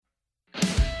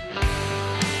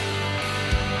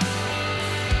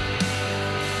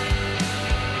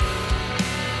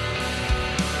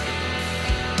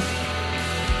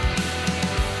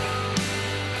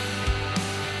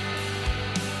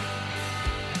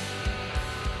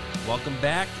Welcome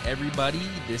back, everybody.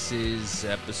 This is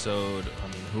episode,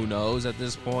 who knows at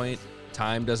this point?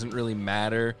 Time doesn't really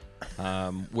matter.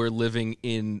 We're living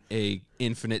in a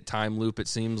infinite time loop, it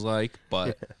seems like,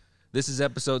 but this is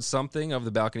episode something of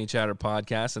the Balcony Chatter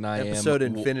podcast, and Episode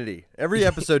infinity. Every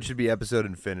episode should be episode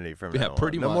infinity from now on.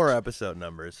 Pretty much. No more episode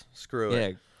numbers. Screw it.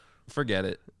 Yeah, forget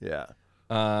it. Yeah.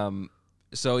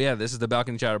 So, this is the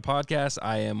Balcony Chatter podcast.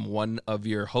 I am one of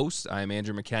your hosts. I am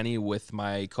Andrew McKenney with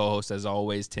my co-host, as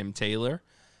always, Tim Taylor.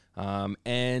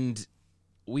 And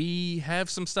we have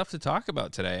some stuff to talk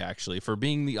about today, actually. For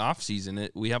being the off-season,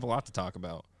 we have a lot to talk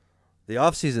about. The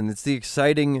off-season, it's the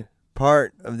exciting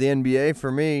part of the NBA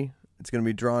for me. It's going to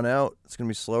be drawn out. It's going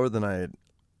to be slower than I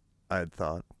had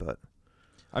thought. But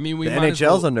the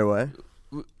NHL's underway.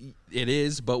 It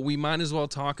is, but we might as well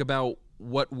talk about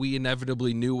what we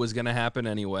inevitably knew was going to happen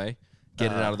anyway.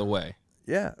 Get it out of the way.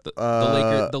 Yeah.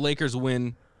 The Lakers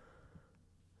win,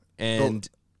 and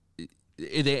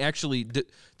they actually,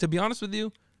 to be honest with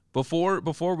you, before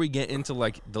we get into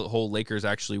like the whole Lakers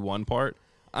actually won part,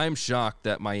 I'm shocked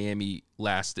that Miami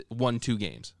won 2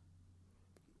 games.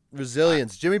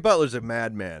 Resilience. Jimmy Butler's a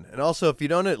madman. And also, if you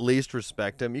don't at least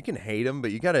respect him, you can hate him, but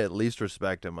you got to at least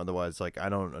respect him. Otherwise, I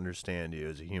don't understand you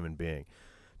as a human being.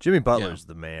 Jimmy Butler's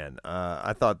the man.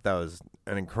 I thought that was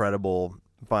an incredible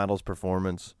finals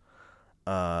performance.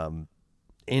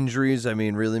 Injuries,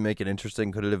 really make it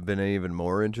interesting. Could it have been an even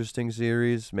more interesting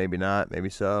series? Maybe not. Maybe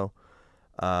so.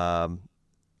 I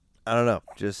don't know.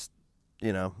 Just,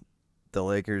 the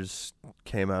Lakers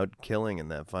came out killing in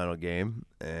that final game.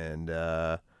 And,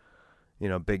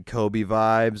 big Kobe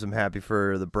vibes. I'm happy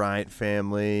for the Bryant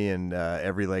family and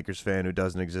every Lakers fan who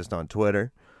doesn't exist on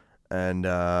Twitter. And,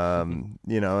 and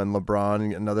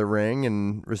LeBron, another ring,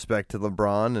 and respect to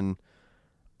LeBron. And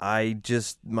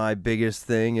my biggest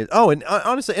thing is,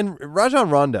 honestly, and Rajon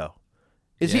Rondo.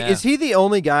 Is he the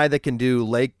only guy that can do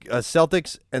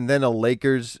Celtics and then a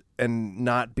Lakers and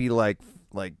not be like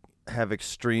have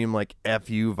extreme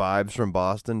FU vibes from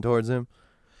Boston towards him?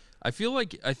 I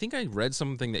think I read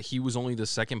something that he was only the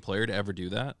second player to ever do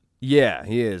that. Yeah,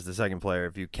 he is the second player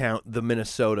if you count the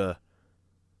Minnesota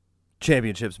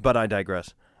championships, but I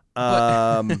digress.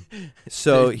 So that's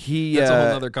a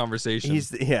whole other conversation.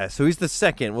 So he's the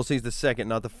second. We'll say he's the second,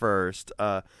 not the first.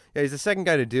 He's the second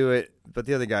guy to do it, but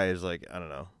the other guy is I don't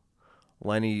know,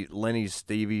 Lenny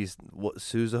Stevie's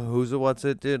Sousa, what's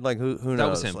it, dude? Who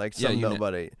knows? That was him.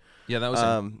 Nobody. Yeah, that was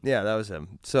him. Yeah, that was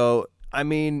him. So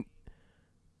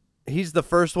he's the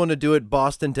first one to do it.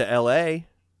 Boston to L.A.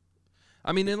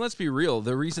 And let's be real.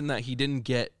 The reason that he didn't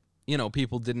get,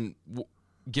 people didn't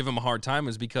give him a hard time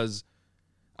is because,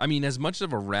 as much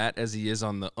of a rat as he is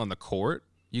on the court,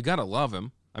 you gotta love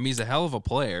him. He's a hell of a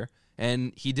player,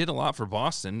 and he did a lot for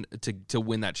Boston to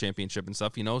win that championship and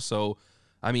stuff. So,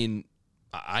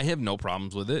 I have no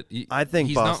problems with it. I think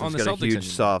he's Boston's not on the got Celtics a huge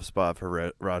anymore. soft spot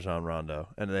for Rajon Rondo,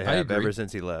 and they have ever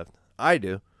since he left. I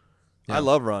do. Yeah. I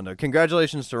love Rondo.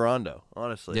 Congratulations to Rondo,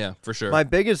 honestly. Yeah, for sure. My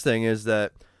biggest thing is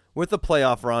that with the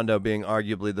playoff Rondo being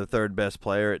arguably the third best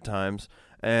player at times,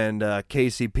 and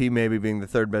KCP maybe being the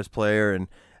third best player, and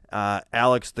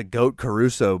Alex the GOAT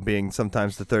Caruso being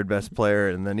sometimes the third best player,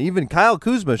 and then even Kyle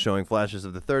Kuzma showing flashes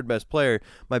of the third best player,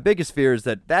 my biggest fear is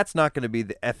that that's not going to be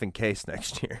the effing case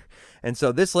next year. And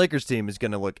so this Lakers team is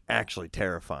going to look actually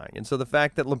terrifying. And so the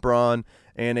fact that LeBron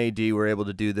and AD were able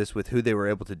to do this with who they were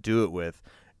able to do it with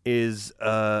is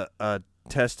a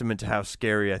testament to how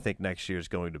scary I think next year is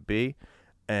going to be.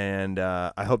 And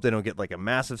I hope they don't get a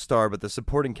massive star, but the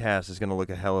supporting cast is going to look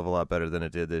a hell of a lot better than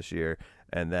it did this year,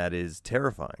 and that is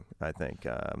terrifying, I think.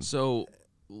 So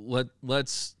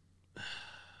let's.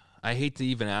 I hate to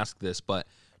even ask this, but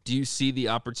do you see the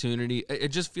opportunity? I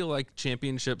just feel like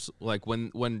championships,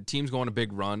 when teams go on a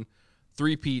big run,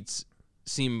 three-peats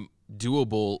seem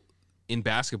doable in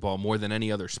basketball more than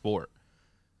any other sport.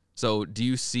 So do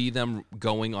you see them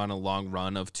going on a long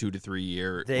run of 2 to 3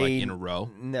 year in a row?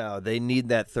 No, they need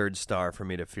that third star for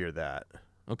me to fear that.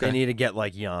 Okay. They need to get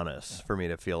like Giannis for me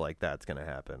to feel like that's going to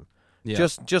happen. Yeah.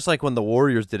 Just like when the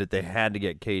Warriors did it, they had to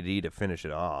get KD to finish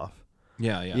it off.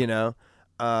 Yeah.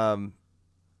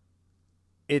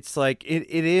 It's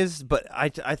it is, but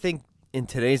I think in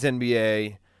today's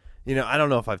NBA, I don't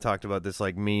know if I've talked about this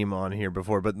meme on here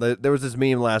before, but there was this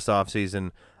meme last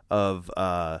offseason of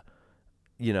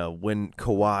when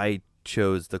Kawhi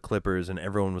chose the Clippers and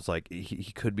everyone was like,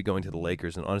 he could be going to the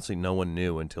Lakers. And honestly, no one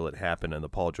knew until it happened and the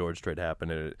Paul George trade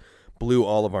happened, and it blew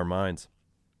all of our minds.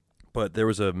 But there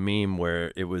was a meme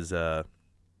where it was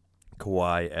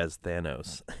Kawhi as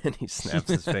Thanos, and he snaps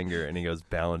his finger and he goes,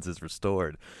 balance is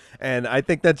restored. And I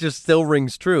think that just still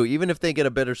rings true. Even if they get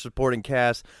a better supporting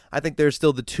cast, I think they're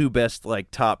still the two best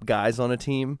like top guys on a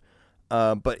team.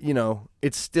 But you know,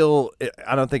 it's still,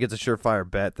 I don't think it's a surefire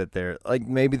bet that they're like,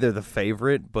 maybe they're the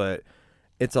favorite, but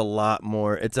it's a lot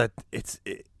more.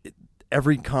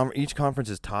 Each conference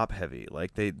is top heavy.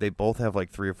 Like they both have like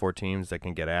 3 or 4 teams that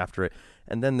can get after it.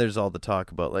 And then there's all the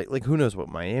talk about like who knows what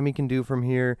Miami can do from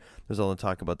here. There's all the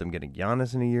talk about them getting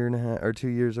Giannis in a year and a half or 2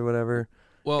 years or whatever.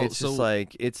 Well, it's just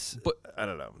like but I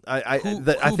don't know. I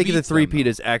think the three-peat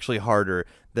is actually harder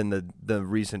than the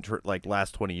recent like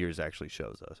last 20 years actually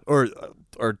shows us, or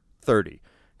 30,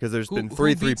 because there's been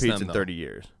three three-peats in 30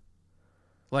 years.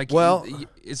 Like, well,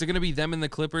 is it going to be them and the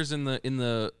Clippers in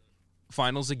the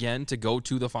finals again to go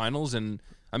to the finals? And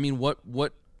I mean, what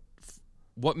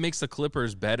makes the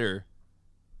Clippers better,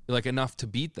 like enough to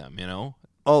beat them? You know.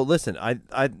 Oh, listen,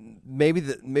 maybe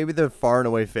they're far and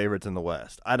away favorites in the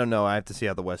West. I don't know. I have to see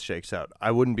how the West shakes out.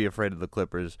 I wouldn't be afraid of the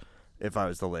Clippers if I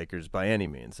was the Lakers by any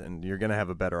means, and you're going to have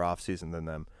a better offseason than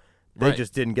them. They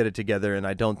just didn't get it together, and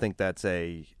I don't think that's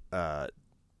a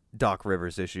Doc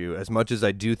Rivers issue. As much as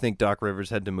I do think Doc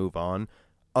Rivers had to move on,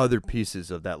 other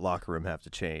pieces of that locker room have to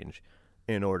change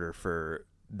in order for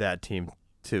that team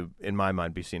to, in my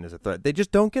mind, be seen as a threat. They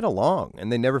just don't get along,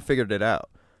 and they never figured it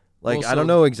out. Like, I don't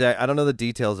know I don't know the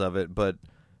details of it, but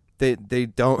they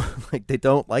don't they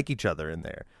don't like each other in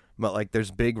there. But like there's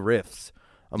big rifts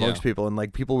amongst people, and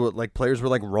like players were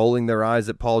like rolling their eyes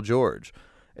at Paul George.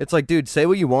 It's like, dude, say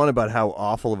what you want about how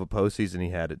awful of a postseason he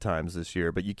had at times this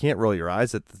year, but you can't roll your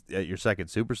eyes at your second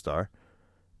superstar.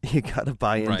 You got to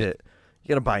buy into it. You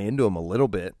got to buy into him a little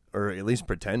bit, or at least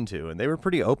pretend to. And they were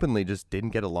pretty openly just didn't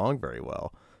get along very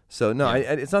well. So, no,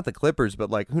 it's not the Clippers, but,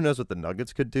 like, who knows what the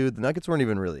Nuggets could do. The Nuggets weren't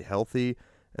even really healthy,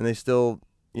 and they still,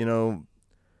 you know,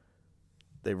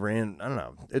 they ran, I don't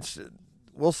know.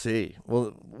 We'll see.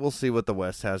 We'll see what the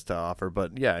West has to offer.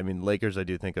 But, yeah, I mean, Lakers I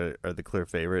do think are the clear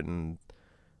favorite, and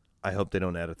I hope they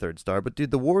don't add a third star. But,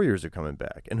 dude, the Warriors are coming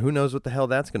back, and who knows what the hell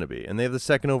that's going to be. And they have the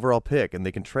second overall pick, and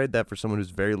they can trade that for someone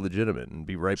who's very legitimate and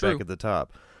be right back at the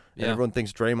top. And everyone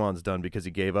thinks Draymond's done because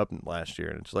he gave up last year.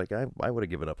 And it's like, I would have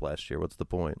given up last year. What's the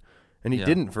point? And he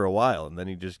didn't for a while, and then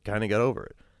he just kind of got over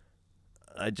it.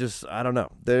 I don't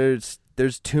know. There's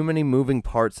too many moving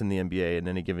parts in the NBA in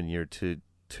any given year to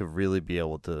really be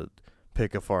able to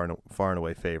pick a far and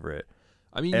away favorite.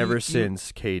 I mean,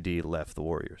 since KD left the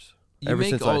Warriors. Ever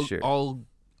since last year. All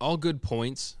good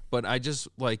points, but I just,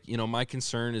 like, you know, my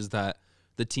concern is that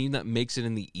the team that makes it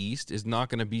in the East is not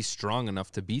going to be strong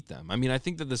enough to beat them. I mean, I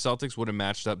think that the Celtics would have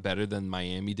matched up better than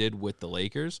Miami did with the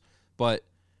Lakers, but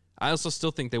I also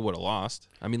still think they would have lost.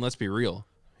 I mean, let's be real.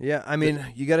 Yeah, I mean,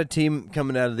 you got a team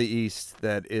coming out of the East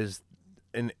that is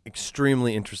an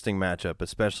extremely interesting matchup,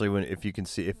 especially if you can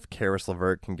see if Karis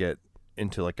LeVert can get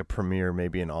into like a premier,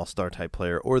 maybe an all-star type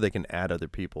player, or they can add other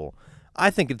people. I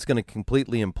think it's going to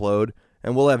completely implode,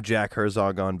 and we'll have Jack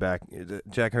Herzog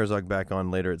back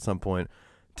on later at some point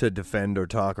to defend or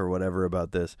talk or whatever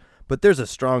about this. But there's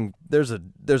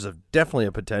definitely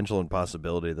a potential and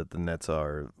possibility that the Nets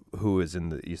are who is in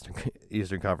the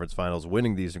Eastern Conference Finals,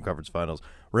 winning the Eastern Conference Finals,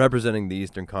 representing the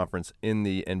Eastern Conference in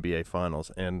the NBA Finals.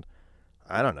 And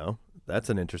I don't know. That's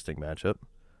an interesting matchup.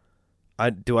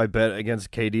 Do I bet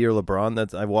against KD or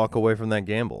LeBron? I walk away from that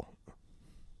gamble.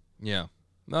 Yeah.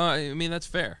 No, I mean, that's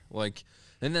fair. Like,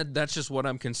 and that's just what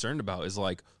I'm concerned about is,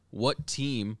 like, what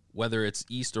team, whether it's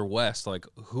East or West, like,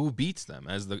 who beats them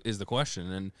is the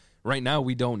question. And right now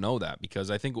we don't know that, because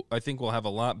I think we'll have a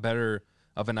lot better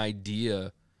of an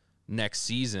idea next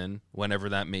season, whenever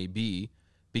that may be,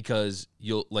 because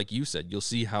like you said, you'll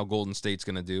see how Golden State's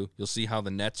going to do. You'll see how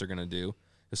the Nets are going to do.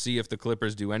 You'll see if the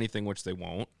Clippers do anything, which they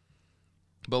won't.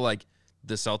 But, like,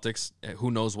 the Celtics,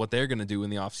 who knows what they're going to do in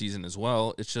the offseason as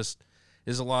well. It's just,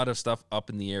 there's a lot of stuff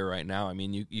up in the air right now. I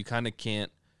mean, you kind of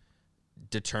can't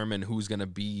determine who's going to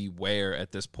be where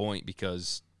at this point,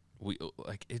 because we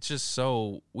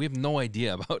have no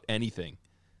idea about anything.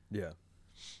 Yeah.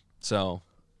 So,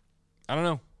 I don't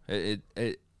know.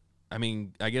 I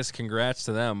mean, I guess congrats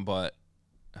to them, but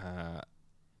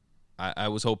I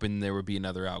was hoping there would be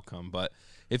another outcome. But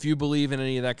if you believe in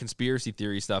any of that conspiracy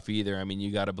theory stuff either, I mean,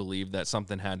 you got to believe that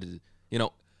something had to, you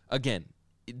know, again,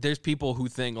 there's people who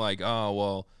think like, oh,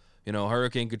 well, you know,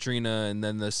 Hurricane Katrina and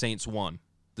then the Saints won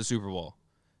the Super Bowl,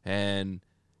 and,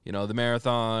 you know, the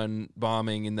marathon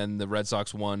bombing and then the Red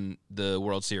Sox won the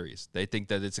World Series. They think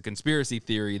that it's a conspiracy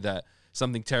theory that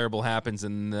something terrible happens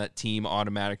and that team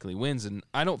automatically wins. And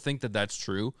I don't think that that's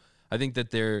true. I think that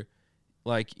they're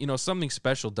like, you know, something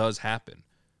special does happen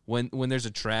when there's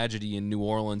a tragedy in New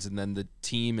Orleans and then the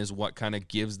team is what kind of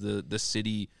gives the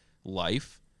city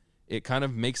life, it kind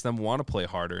of makes them want to play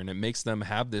harder and it makes them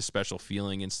have this special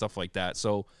feeling and stuff like that.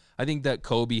 So I think that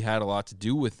Kobe had a lot to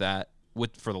do with that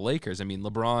for the Lakers. I mean,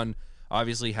 LeBron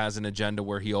obviously has an agenda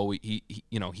where he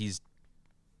wants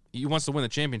to win the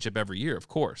championship every year, of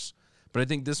course. But I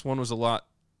think this one was a lot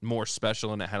more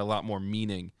special and it had a lot more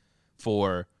meaning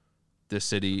for the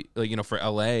city, for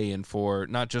LA and for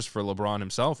not just for LeBron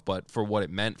himself, but for what it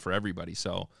meant for everybody.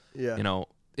 So,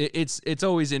 it's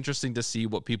always interesting to see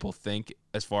what people think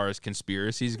as far as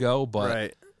conspiracies go.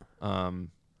 But,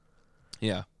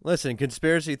 yeah. Listen,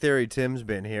 conspiracy theory Tim's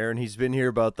been here, and he's been here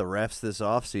about the refs this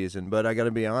offseason, but I got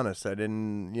to be honest, I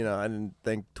didn't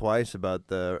think twice about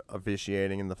the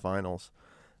officiating in the finals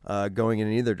going in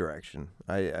either direction.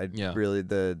 Really,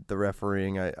 the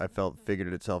refereeing, I felt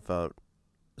figured itself out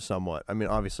somewhat. I mean,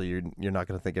 obviously, you're not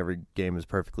going to think every game is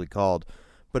perfectly called,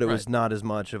 but it was not as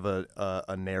much of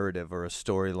a narrative or a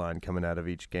storyline coming out of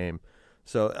each game.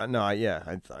 So,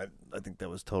 I think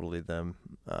that was totally them,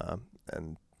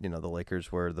 and the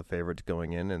Lakers were the favorites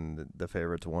going in, and the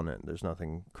favorites won it. There's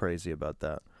nothing crazy about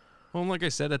that. Well, like I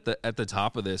said at the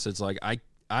top of this, it's like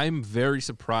I'm very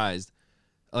surprised.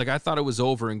 Like, I thought it was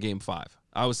over in Game 5.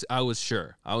 I was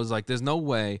sure. I was like, there's no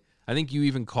way. I think you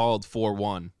even called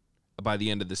 4-1 by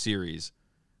the end of the series.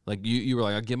 Like, you were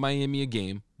like, I'll give Miami a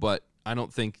game, but I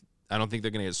don't think they're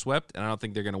gonna get swept, and I don't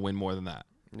think they're gonna win more than that.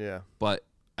 Yeah. But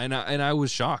and I was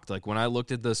shocked. Like, when I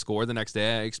looked at the score the next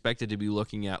day, I expected to be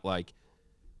looking at like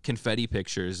confetti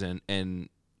pictures and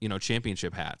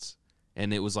championship hats,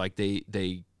 and it was like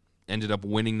they ended up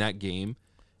winning that game,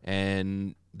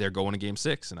 and they're going to Game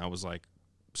 6, and I was like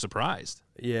surprised.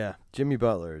 Yeah, Jimmy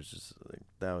Butler is just like,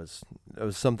 that was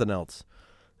something else.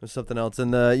 It was something else,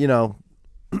 and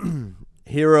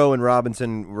Hero and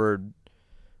Robinson were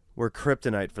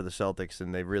kryptonite for the Celtics,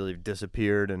 and they really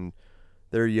disappeared, and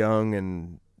they're young,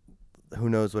 and who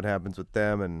knows what happens with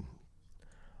them, and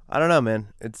I don't know, man.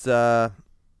 It's the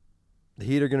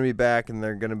Heat are going to be back, and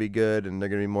they're going to be good, and they're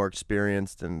going to be more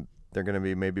experienced, and they're going to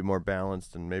be maybe more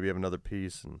balanced, and maybe have another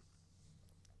piece. And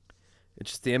it's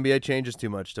just the NBA changes too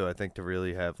much, I think, to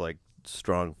really have like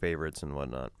strong favorites and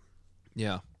whatnot.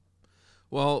 Yeah.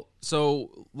 Well,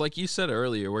 so like you said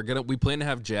earlier, we plan to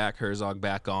have Jack Herzog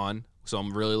back on, so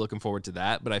I'm really looking forward to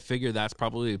that. But I figure that's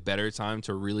probably a better time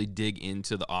to really dig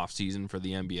into the off season for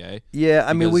the NBA. Yeah,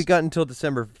 I mean, we got until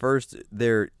December 1st.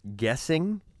 They're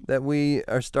guessing that we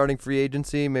are starting free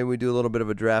agency. Maybe we do a little bit of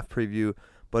a draft preview,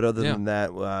 but other than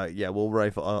that, we'll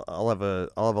rifle. I'll have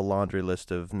a laundry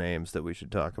list of names that we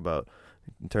should talk about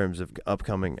in terms of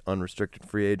upcoming unrestricted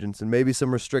free agents and maybe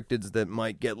some restricteds that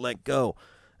might get let go.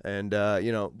 And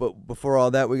but before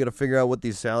all that, we got to figure out what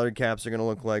these salary caps are going to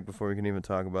look like before we can even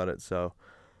talk about it. So.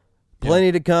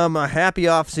 Plenty to come. A happy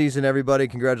offseason, everybody.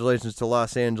 Congratulations to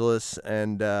Los Angeles.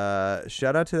 And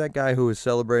shout out to that guy who was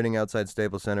celebrating outside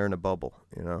Staples Center in a bubble.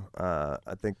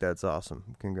 I think that's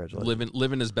awesome. Congratulations.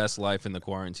 Living his best life in the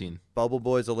quarantine. Bubble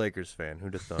Boy's a Lakers fan.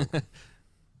 Who'd have thought?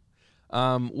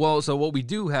 Well, so what we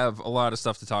do have a lot of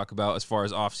stuff to talk about as far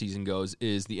as offseason goes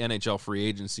is the NHL free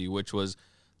agency, which was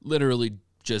literally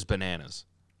just bananas.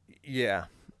 Yeah.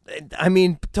 I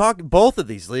mean, both of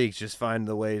these leagues just find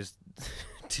the ways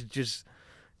to just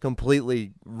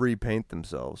completely repaint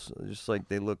themselves. Just like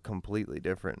they look completely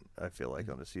different, I feel like,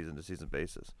 on a season-to-season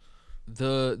basis.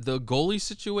 The goalie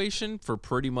situation for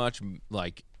pretty much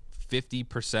like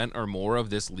 50% or more of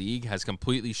this league has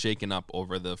completely shaken up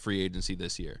over the free agency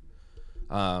this year.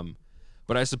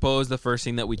 But I suppose the first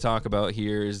thing that we talk about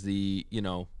here is the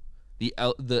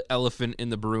elephant in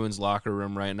the Bruins locker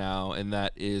room right now, and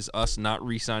that is us not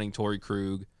re-signing Torrey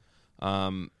Krug.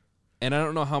 And I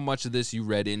don't know how much of this you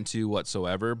read into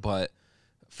whatsoever, but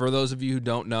for those of you who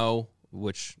don't know,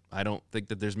 which I don't think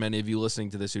that there's many of you listening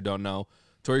to this who don't know,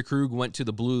 Torrey Krug went to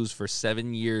the Blues for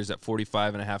 7 years at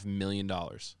 $45.5 million.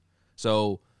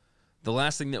 So the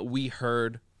last thing that we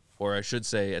heard, or I should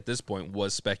say at this point,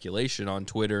 was speculation on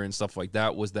Twitter and stuff like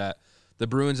that, was that the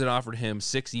Bruins had offered him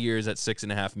 6 years at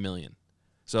 $6.5 million.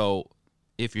 So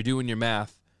if you're doing your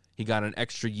math, he got an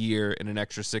extra year and an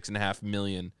extra $6.5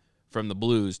 million from the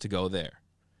Blues to go there.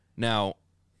 Now,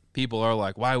 people are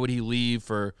like, why would he leave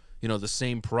for, the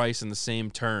same price and the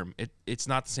same term? It's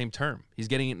not the same term. He's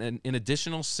getting an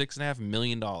additional $6.5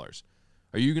 million. Are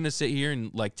you going to sit here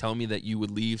and tell me that you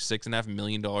would leave $6.5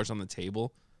 million on the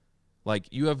table? Like,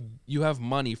 you have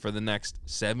money for the next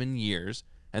 7 years,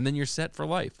 and then you're set for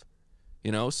life.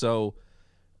 So,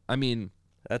 I mean,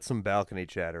 that's some balcony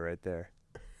chatter right there.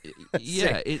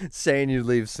 Yeah, saying you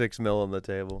leave $6 million on the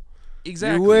table.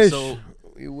 Exactly.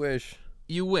 You wish.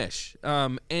 You wish.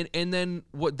 And then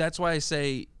what? That's why I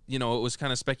say, it was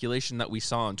kind of speculation that we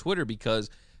saw on Twitter, because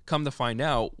come to find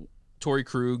out, Torrey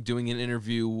Krug doing an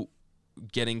interview,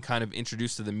 getting kind of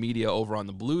introduced to the media over on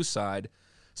the Blues side,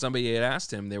 somebody had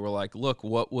asked him, they were like, look,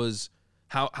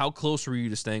 how close were you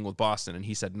to staying with Boston? And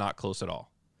he said, not close at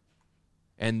all.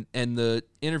 And the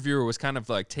interviewer was kind of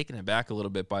like taken aback a little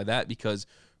bit by that, because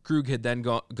Krug had then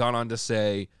gone on to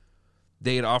say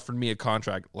they had offered me a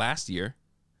contract last year,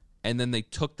 and then they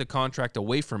took the contract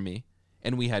away from me,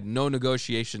 and we had no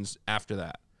negotiations after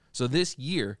that. So this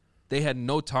year, they had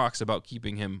no talks about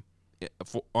keeping him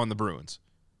on the Bruins.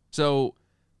 So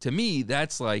to me,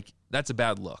 that's a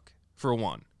bad look, for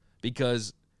one,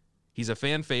 because he's a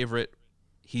fan favorite,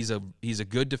 he's a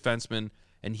good defenseman,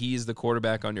 and he is the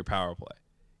quarterback on your power play.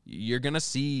 You're going to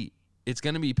see, it's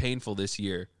going to be painful this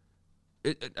year.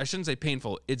 I shouldn't say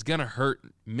painful. It's going to hurt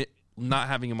not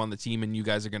having him on the team, and you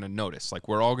guys are going to notice. Like,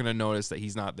 we're all going to notice that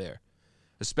he's not there,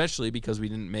 especially because we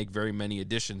didn't make very many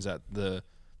additions at the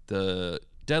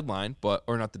deadline,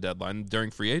 or not the deadline,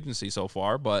 during free agency so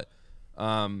far. But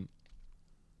I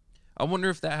wonder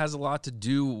if that has a lot to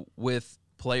do with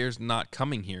players not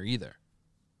coming here either.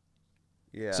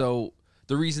 Yeah. So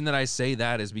the reason that I say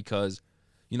that is because,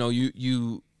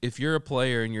 you if you're a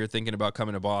player and you're thinking about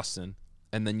coming to Boston,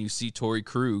 and then you see Torrey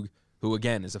Krug, who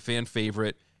again is a fan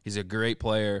favorite, he's a great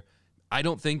player. I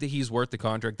don't think that he's worth the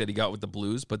contract that he got with the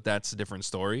Blues, but that's a different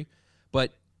story.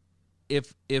 But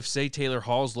if say Taylor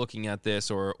Hall's looking at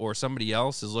this, or somebody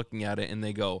else is looking at it, and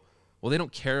they go, well, they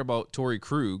don't care about Torrey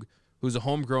Krug, who's a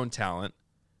homegrown talent,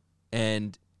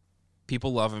 and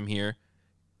people love him here.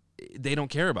 They don't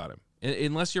care about him.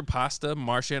 Unless you're Pasta,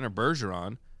 Marchand, or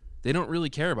Bergeron, they don't really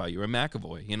care about you, or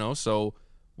McAvoy, So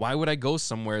why would I go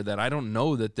somewhere that I don't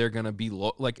know that they're going to be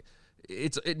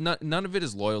none of it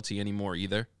is loyalty anymore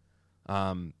either.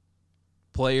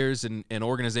 Players and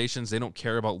organizations, they don't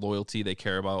care about loyalty. They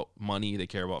care about money. They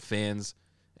care about fans.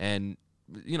 And,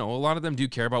 a lot of them do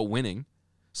care about winning.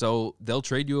 So they'll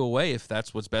trade you away if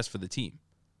that's what's best for the team.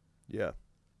 Yeah.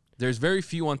 There's very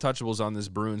few untouchables on this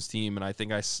Bruins team, and I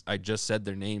think I just said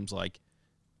their names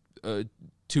 2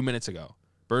 minutes ago.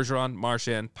 Bergeron,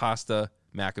 Marchand, Pasta,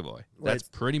 McAvoy. That's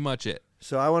pretty much it.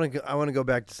 So I want to go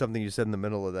back to something you said in the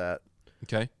middle of that.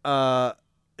 Okay.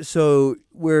 So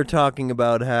we're talking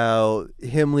about how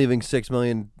him leaving $6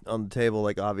 million on the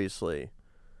table, obviously,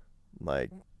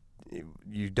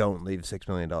 you don't leave $6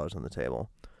 million on the table.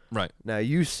 Right. Now,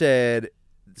 you said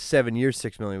 7 years,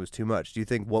 $6 million was too much. Do you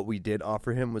think what we did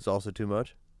offer him was also too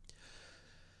much?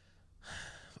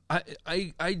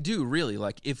 I do, really.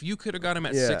 If you could have got him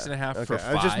at 6.5 for 5.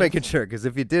 I was just making sure, because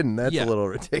if you didn't, that's a little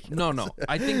ridiculous. No.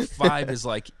 I think 5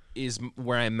 is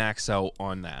where I max out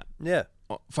on that. Yeah.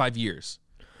 5 years.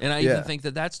 And I even think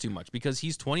that that's too much, because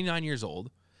he's 29 years old.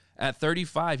 At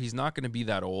 35, he's not going to be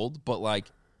that old,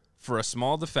 but for a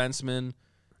small defenseman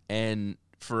and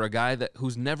for a guy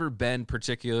who's never been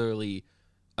particularly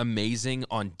amazing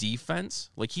on defense,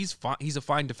 he's a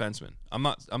fine defenseman.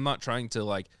 I'm not trying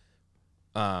to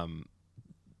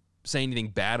say anything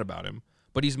bad about him,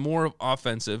 but he's more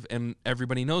offensive, and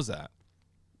everybody knows that.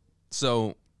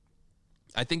 So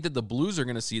I think that the Blues are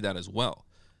going to see that as well.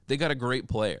 They got a great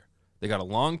player. They got a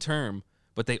long term,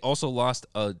 but they also lost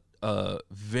a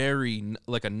very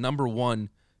a number one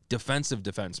defensive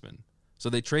defenseman. So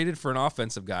they traded for an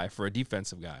offensive guy for a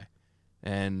defensive guy.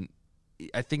 And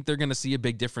I think they're going to see a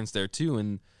big difference there too.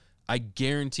 And I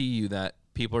guarantee you that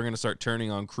people are going to start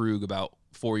turning on Krug about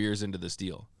 4 years into this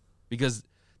deal, because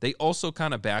they also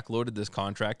kind of backloaded this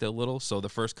contract a little. So the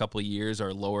first couple of years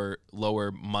are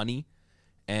lower money,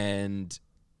 and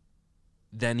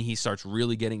then he starts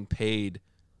really getting paid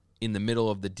in the middle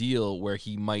of the deal, where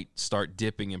he might start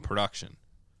dipping in production.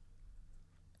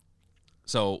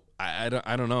 So I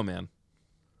don't know, man.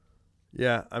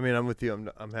 Yeah, I mean, I'm with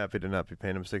you. I'm happy to not be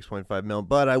paying him $6.5 million,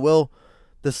 but I will.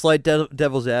 The slight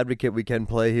devil's advocate we can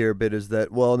play here a bit is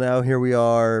that, well, now here we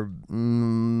are, a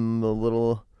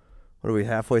little. What are we,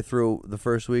 halfway through the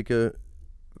first week of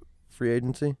free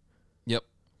agency? Yep.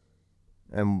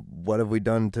 And what have we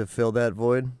done to fill that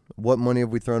void? What money have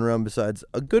we thrown around besides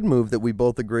a good move that we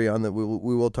both agree on that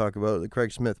we will talk about, the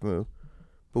Craig Smith move?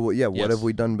 But what have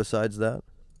we done besides that?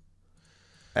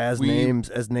 As names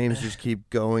just keep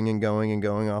going and going and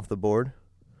going off the board.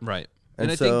 Right.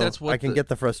 And I so think that's what I can get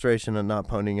the frustration of not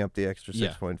ponying up the extra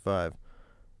 6.5.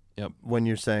 Yep. When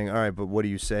you're saying, all right, but what are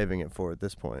you saving it for at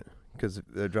this point? Because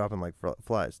they're dropping like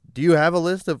flies. Do you have a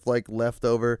list of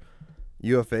leftover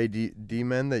UFA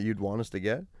D-men that you'd want us to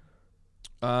get?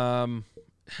 To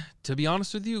be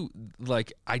honest with you,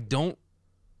 I don't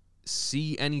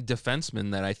see any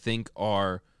defensemen that I think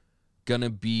are gonna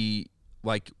be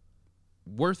like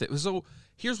worth it. So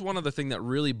here's one other thing that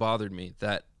really bothered me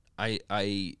that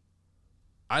I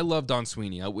love Don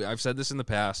Sweeney. I've said this in the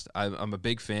past. I'm a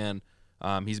big fan.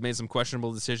 He's made some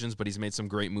questionable decisions, but he's made some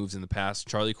great moves in the past.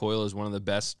 Charlie Coyle is one of the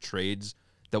best trades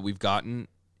that we've gotten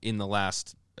in the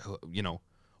last,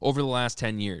 over the last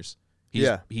 10 years.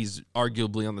 He's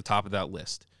arguably on the top of that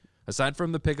list. Aside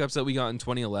from the pickups that we got in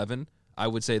 2011, I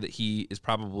would say that he is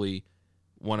probably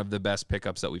one of the best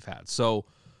pickups that we've had. So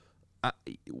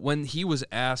when he was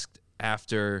asked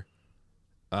after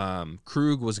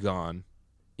Krug was gone,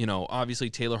 obviously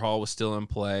Taylor Hall was still in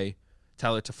play.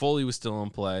 Tyler Toffoli was still in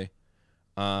play.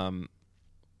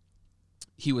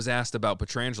 He was asked about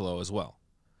Pietrangelo as well.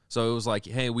 So it was like,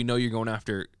 hey, we know you're going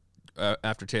after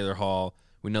Taylor Hall.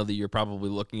 We know that you're probably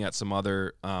looking at some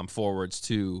other forwards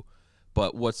too,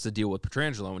 but what's the deal with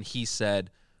Pietrangelo? And he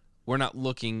said, we're not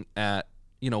looking at,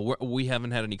 we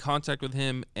haven't had any contact with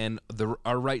him, and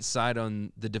our right side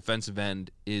on the defensive end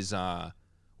is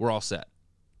we're all set.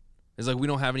 It's like we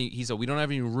don't have any. He said we don't have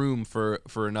any room for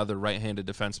another right-handed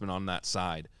defenseman on that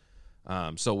side,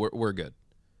 so we're good.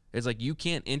 It's like you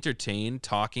can't entertain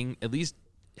talking, at least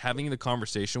having the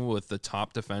conversation with the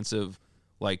top defensive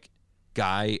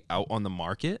guy out on the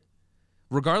market,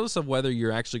 regardless of whether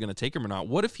you're actually going to take him or not.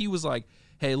 What if he was like,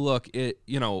 hey, look,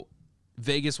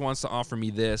 Vegas wants to offer me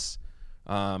this,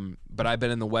 but I've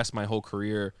been in the West my whole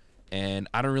career, and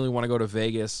I don't really want to go to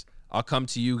Vegas. I'll come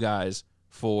to you guys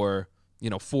for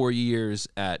 4 years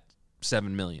at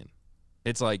 $7 million.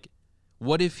 It's like,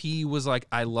 what if he was like,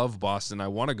 I love Boston, I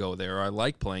want to go there, or I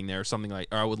like playing there, or something or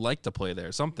I would like to play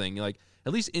there, something like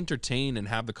at least entertain and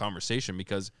have the conversation,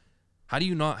 because how do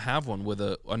you not have one with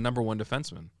a number one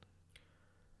defenseman?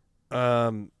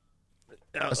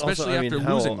 Especially also, after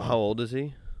losing. How old is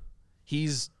he?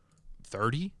 He's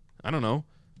 30. I don't know.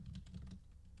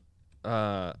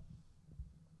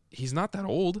 He's not that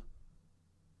old.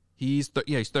 He's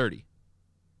 30.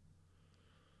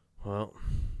 Well,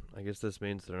 I guess this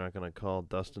means they're not going to call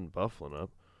Dustin Byfuglien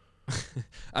up.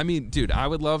 I mean, dude, I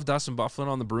would love Dustin Byfuglien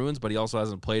on the Bruins, but he also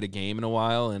hasn't played a game in a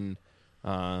while, and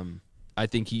I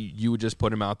think you would just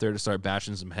put him out there to start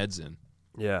bashing some heads in.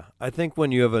 Yeah, I think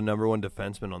when you have a number one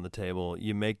defenseman on the table,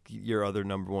 you make your other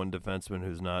number one defenseman,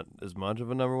 who's not as much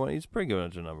of a number one, he's pretty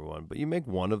good as a number one, but you make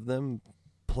one of them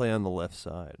play on the left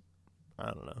side. I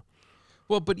don't know.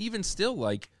 Well, but even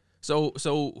still,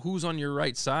 so who's on your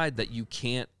right side that you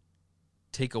can't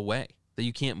take away, that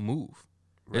you can't move?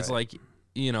 Right. It's like,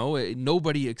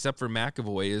 nobody except for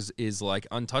McAvoy is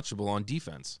untouchable on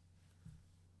defense.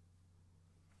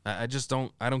 I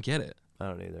don't get it. I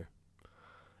don't either.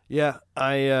 Yeah,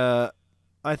 I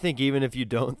think even if you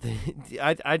don't think,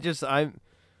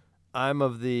 I'm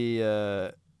of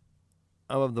the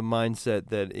mindset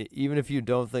that even if you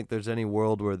don't think there's any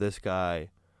world where this guy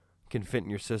can fit in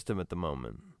your system at the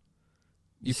moment,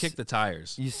 you kick the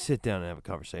tires. You sit down and have a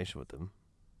conversation with him.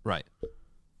 Right.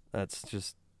 That's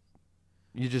just,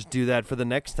 you just do that for the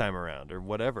next time around or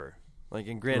whatever.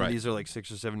 And granted, These are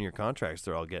 6 or 7 year contracts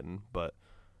they're all getting, but.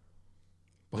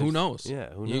 Who knows? Yeah,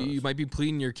 who knows? You might be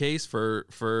pleading your case for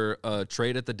a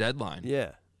trade at the deadline.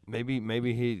 Yeah,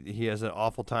 maybe he has an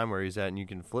awful time where he's at, and you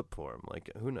can flip for him.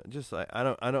 Who knows? Just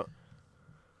I don't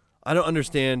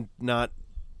understand not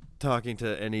talking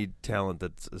to any talent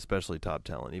that's especially top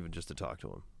talent, even just to talk to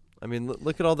him. I mean,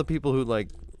 look at all the people who when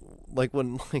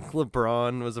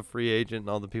LeBron was a free agent, and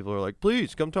all the people are like,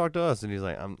 please come talk to us, and he's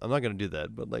like, I'm not going to do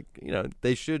that, but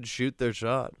they should shoot their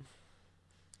shot.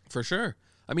 For sure.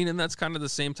 I mean, and that's kind of the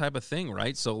same type of thing,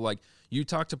 right? So, you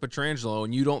talk to Pietrangelo,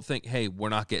 and you don't think, hey, we're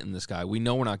not getting this guy. We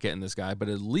know we're not getting this guy, but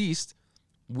at least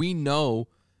we know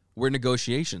where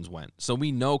negotiations went. So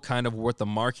we know kind of what the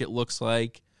market looks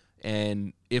like,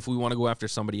 and if we want to go after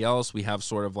somebody else, we have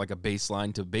sort of a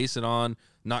baseline to base it on.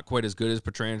 Not quite as good as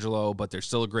Pietrangelo, but they're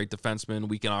still a great defenseman.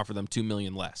 We can offer them $2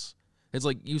 million less. It's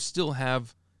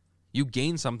you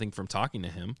gain something from talking to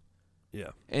him. Yeah.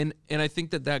 And I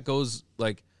think that goes,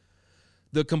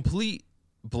 the complete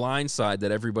blind side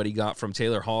that everybody got from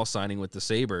Taylor Hall signing with the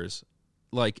Sabres,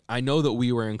 I know that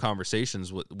we were in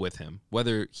conversations with him,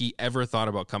 whether he ever thought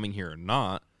about coming here or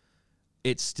not.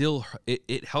 It still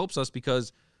it helps us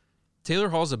because Taylor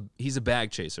Hall's he's a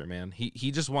bag chaser, man.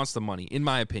 He just wants the money, in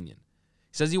my opinion.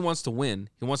 He says he wants to win.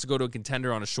 He wants to go to a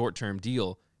contender on a short-term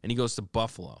deal, and he goes to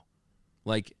Buffalo.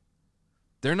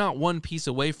 They're not one piece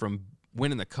away from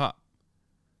winning the cup.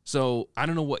 So I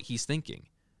don't know what he's thinking.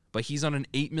 But he's on an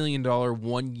 $8 million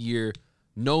 1 year,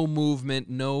 no movement,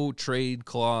 no trade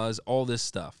clause, all this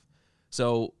stuff.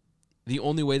 So the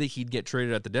only way that he'd get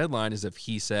traded at the deadline is if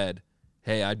he said,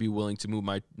 hey, I'd be willing to move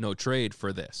my no trade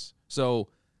for this. So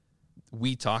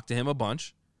we talked to him a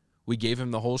bunch. We gave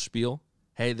him the whole spiel.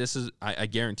 Hey, this is I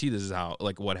guarantee this is how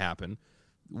what happened.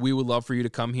 We would love for you to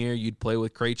come here. You'd play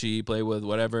with Krejci, play with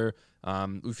whatever.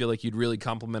 We feel like you'd really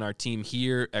complement our team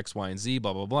here, X, Y, and Z,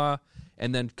 blah, blah, blah.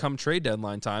 And then come trade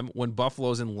deadline time, when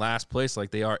Buffalo's in last place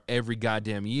like they are every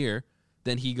goddamn year,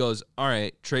 then he goes, all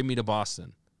right, trade me to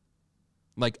Boston.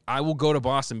 Like, I will go to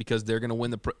Boston because they're going to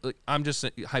win I'm just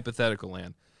hypothetical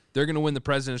land. They're going to win the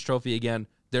President's Trophy again.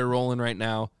 They're rolling right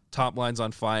now. Top line's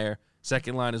on fire.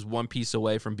 Second line is one piece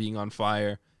away from being on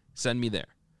fire. Send me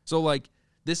there. So,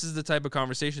 this is the type of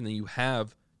conversation that you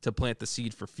have to plant the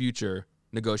seed for future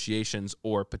negotiations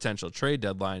or potential trade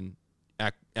deadline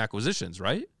acquisitions,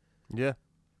 right? Yeah.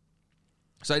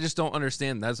 So I just don't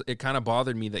understand. It kind of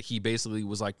bothered me that he basically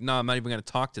was like, no, I'm not even going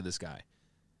to talk to this guy.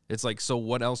 It's like, so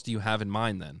what else do you have in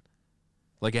mind then?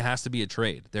 It has to be a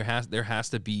trade. There has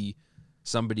to be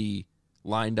somebody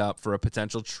lined up for a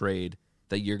potential trade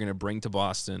that you're going to bring to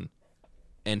Boston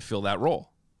and fill that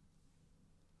role.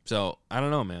 So I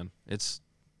don't know, man.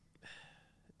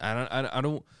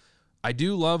 I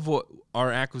do love what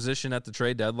our acquisition at the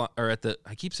trade deadline, or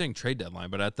I keep saying trade deadline,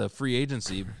 but at the free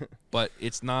agency, but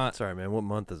it's not. Sorry, man. What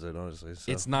month is it, honestly?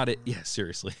 So. It's not it. Yeah,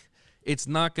 seriously. It's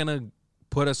not going to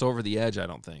put us over the edge, I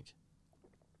don't think.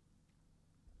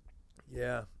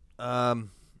 Yeah.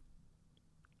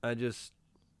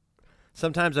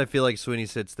 Sometimes I feel like Sweeney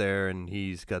sits there and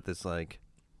he's got this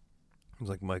he's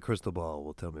like, my crystal ball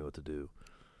will tell me what to do.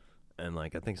 And I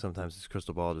think sometimes his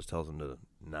crystal ball just tells him to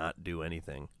not do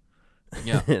anything.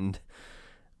 Yeah. and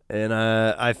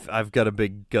I've got a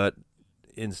big gut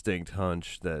instinct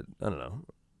hunch that, I don't know,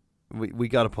 we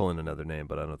got to pull in another name,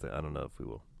 but I don't know if we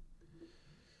will.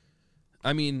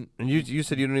 I mean, and you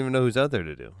said you don't even know who's out there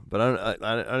to do, but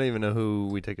I don't even know who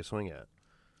we take a swing at.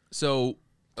 So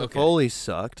okay. Toffoli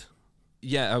sucked.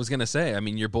 Yeah, I was gonna say. I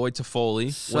mean, your boy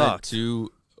Toffoli went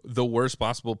to the worst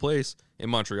possible place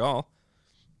in Montreal.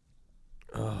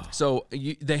 Ugh. So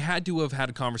they had to have had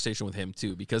a conversation with him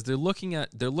too, because they're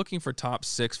looking for top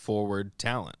 6 forward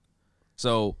talent.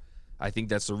 So I think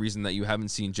that's the reason that you haven't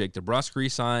seen Jake DeBrusk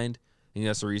re-signed. I think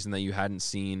that's the reason that you hadn't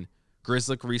seen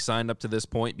Grzelcyk re-signed up to this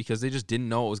point, because they just didn't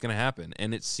know what was going to happen.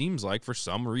 And it seems like for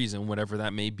some reason, whatever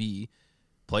that may be,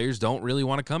 players don't really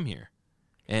want to come here.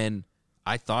 And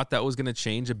I thought that was going to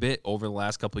change a bit over the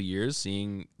last couple of years,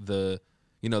 seeing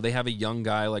they have a young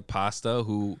guy like Pasta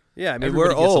who, yeah, I mean,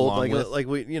 we're old.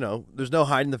 There's no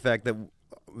hiding the fact that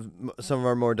some of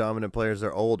our more dominant players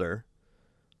are older.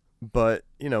 But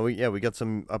we got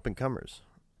some up and comers,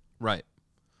 right?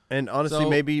 And honestly,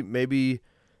 maybe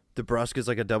DeBrusk is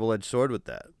a double-edged sword with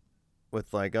that.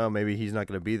 With maybe he's not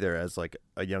going to be there as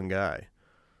a young guy,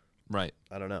 right?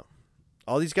 I don't know.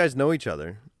 All these guys know each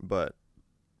other, but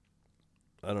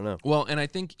I don't know. Well, and I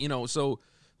think so.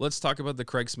 Let's talk about the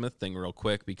Craig Smith thing real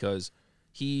quick, because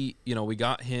we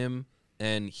got him,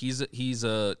 and he's a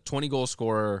 20-goal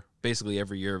scorer basically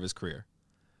every year of his career.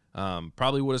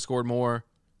 Probably would have scored more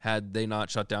had they not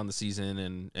shut down the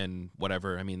season and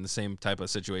whatever. I mean, the same type of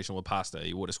situation with Pasta.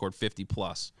 He would have scored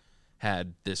 50+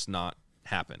 had this not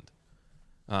happened.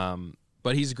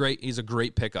 But he's a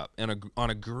great pickup, and on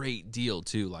a great deal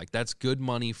too. That's good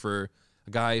money for a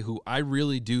guy who I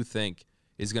really do think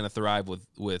is going to thrive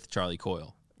with Charlie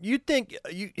Coyle. You think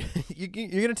you're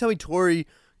going to tell me Torrey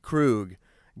Krug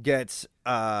gets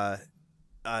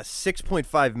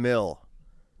 6.5 mil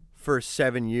for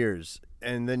 7 years,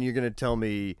 and then you're going to tell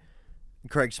me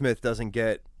Craig Smith doesn't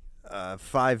get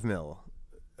 5 mil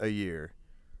a year?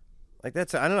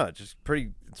 That's, I don't know, it's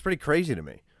pretty crazy to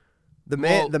me. The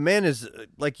man is,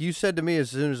 like you said to me as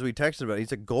soon as we texted about it,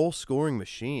 he's a goal scoring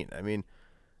machine. I mean,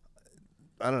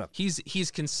 I don't know. He's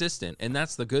consistent, and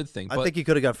that's the good thing. I think he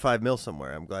could have got 5 mil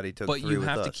somewhere. I'm glad he took. But you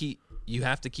have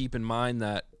to keep in mind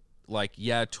that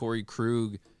Torrey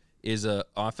Krug is a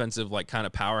offensive kind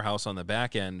of powerhouse on the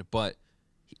back end, but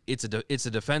it's a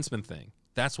defenseman thing.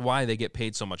 That's why they get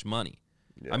paid so much money.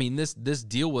 Yeah. I mean, this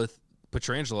deal with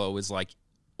Pietrangelo is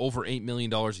over $8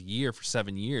 million a year for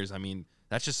 7 years. I mean,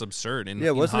 that's just absurd.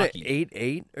 Wasn't hockey. It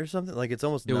 8 or something? It's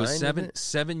almost. It 9, was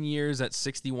 7 years at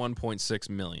 $61.6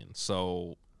 million.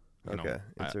 So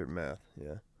insert math.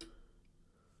 Yeah.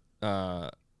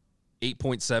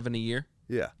 8.7 a year.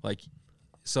 Yeah.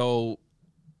 So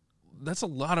that's a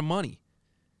lot of money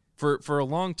for a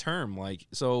long term.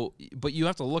 But you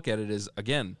have to look at it as,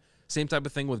 again, same type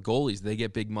of thing with goalies. They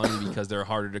get big money because they're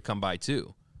harder to come by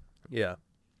too. Yeah.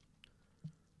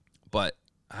 But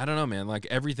I don't know, man.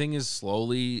 Everything is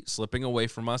slowly slipping away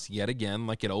from us yet again,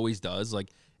 like it always does.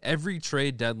 Every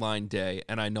trade deadline day,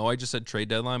 and I know I just said trade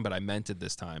deadline, but I meant it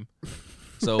this time.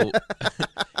 So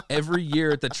every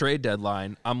year at the trade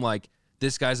deadline, I'm like,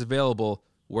 this guy's available.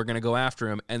 we're going to go after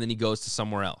him, and then he goes to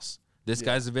somewhere else. This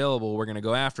guy's available, we're going to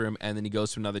go after him, and then he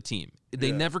goes to another team.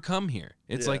 They never come here.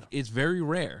 It's like, it's very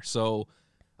rare. So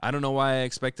I don't know why I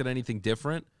expected anything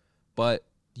different, but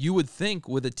you would think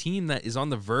with a team that is on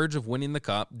the verge of winning the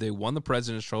Cup, they won the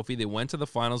President's Trophy, they went to the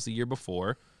finals the year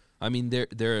before. I mean,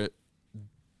 they're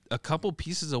a couple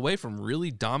pieces away from really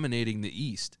dominating the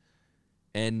East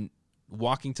and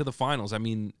walking to the finals. I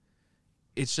mean,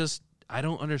 it's just, I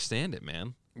don't understand it,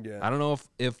 man. Yeah. I don't know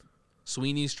if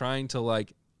Sweeney's trying to,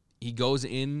 like, he goes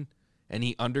in and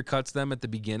he undercuts them at the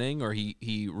beginning, or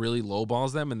he really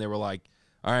lowballs them, and they were like,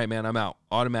 all right, man, I'm out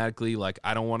automatically. Like,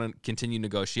 I don't want to continue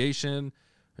negotiation.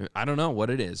 I don't know what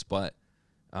it is, but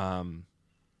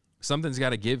something's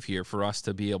got to give here for us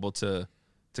to be able to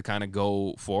kind of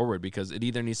go forward, because it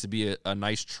either needs to be a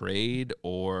nice trade,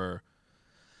 or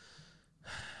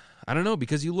I don't know,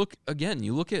 because you look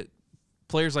at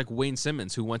players like Wayne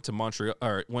Simmons, who went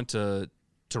to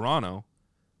Toronto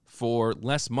for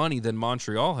less money than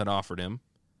Montreal had offered him,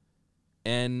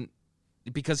 and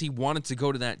because he wanted to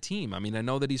go to that team. I mean, I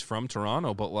know that he's from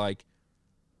Toronto, but like,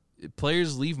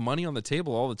 players leave money on the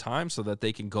table all the time so that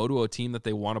they can go to a team that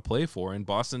they want to play for, and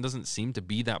Boston doesn't seem to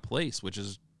be that place, which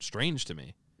is strange to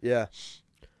me. Yeah.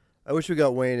 I wish we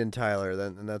got Wayne and Tyler,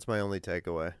 and that's my only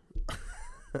takeaway.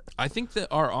 I think that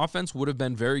our offense would have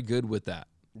been very good with that.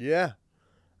 Yeah.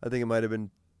 I think it might have been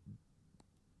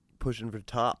pushing for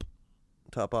top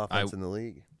offense in the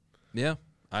league. Yeah,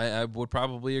 I would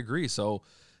probably agree. So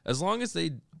as long as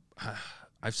they,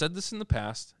 I've said this in the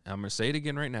past, and I'm going to say it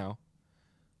again right now,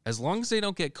 as long as they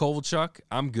don't get Kovalchuk,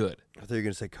 I'm good. I thought you were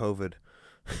going to say COVID.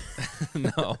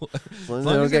 No. As long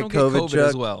as they don't get COVID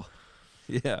as well.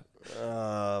 Yeah.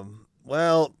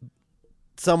 Well,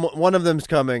 one of them's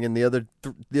coming, and the other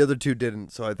two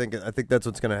didn't. So I think that's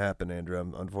what's going to happen, Andrew.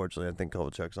 Unfortunately, I think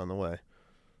Kovalchuk's on the way.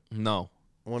 No.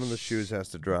 One of the shoes has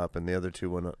to drop, and the other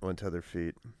two went to their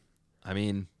feet. I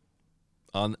mean,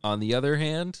 on the other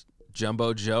hand,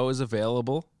 Jumbo Joe is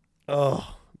available.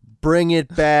 Oh, bring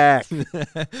it back.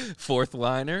 Fourth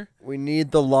liner. We need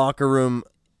the locker room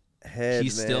head,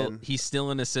 He's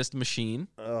still an assist machine.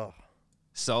 Oh.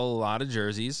 Sell a lot of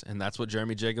jerseys, and that's what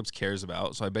Jeremy Jacobs cares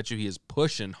about. So I bet you he is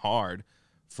pushing hard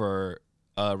for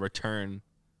the return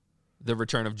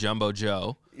of Jumbo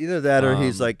Joe. Either that, or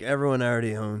he's like, everyone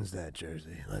already owns that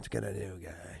jersey. Let's get a new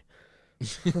guy.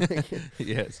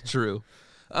 Yeah, it's true.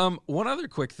 One other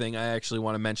quick thing I actually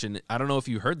want to mention. I don't know if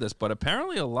you heard this, but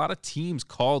apparently a lot of teams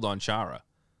called on Chara.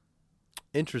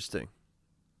 Interesting.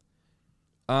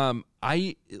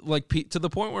 I like to the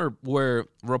point where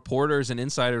reporters and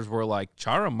insiders were like,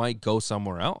 Chara might go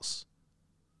somewhere else,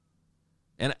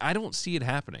 and I don't see it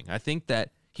happening. I think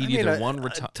that either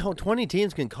 20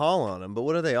 teams can call on him, but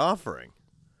what are they offering?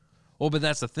 Well, but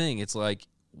that's the thing. It's like,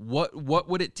 what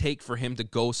would it take for him to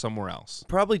go somewhere else?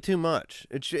 Probably too much.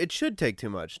 It should take too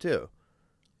much too.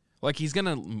 Like, he's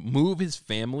gonna move his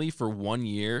family for 1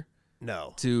 year.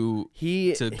 No. To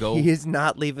go. He is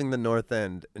not leaving the North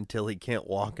End until he can't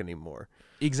walk anymore.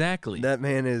 Exactly. That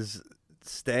man is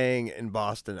staying in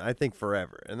Boston, I think,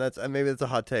 forever. And maybe that's a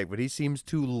hot take, but he seems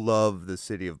to love the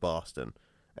city of Boston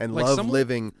and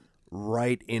living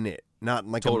right in it, not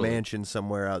like a mansion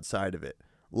somewhere outside of it.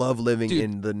 Love living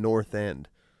in the North End.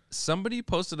 Somebody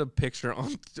posted a picture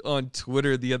on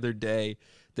Twitter the other day.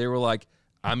 They were like,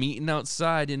 I'm eating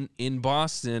outside in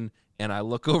Boston, and I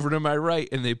look over to my right,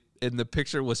 and the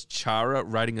picture was Chara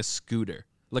riding a scooter,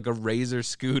 like a Razor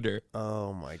scooter.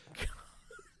 Oh, my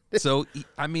God. So,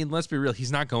 I mean, let's be real.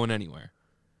 He's not going anywhere.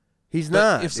 He's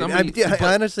not.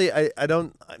 Honestly, I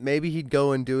don't. Maybe he'd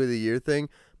go and do the year thing,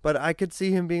 but I could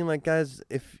see him being like, guys,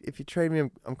 if you trade me,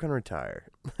 I'm going to retire.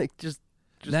 Like, just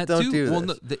don't do this.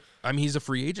 Well, I mean, he's a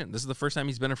free agent. This is the first time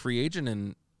he's been a free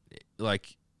agent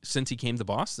since he came to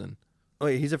Boston.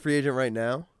 Wait, he's a free agent right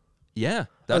now? Yeah,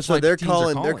 that's so why they're teams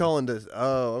calling. are They're calling to.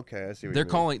 Oh, okay, I see. What they're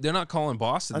calling. They're not calling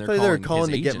Boston. I thought they were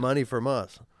calling to get money from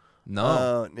us.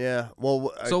 No. Yeah.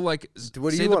 Well. So what do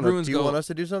you want? Do you want us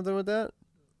to do something with that?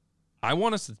 I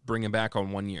want us to bring him back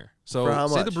on 1 year. So for how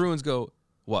much? Say the Bruins go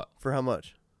what? For how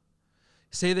much?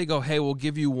 Say they go, hey, we'll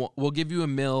give you $1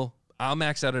 million. I'll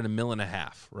max out at $1.5 million,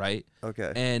 right?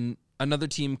 Okay. And another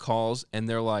team calls and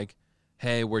they're like,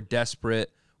 hey, we're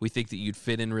desperate. We think that you'd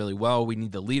fit in really well. We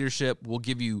need the leadership. We'll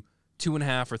give you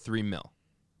 $2.5 or $3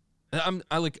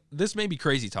 million. This may be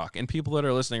crazy talk, and people that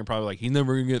are listening are probably like, he's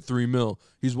never gonna get $3 million.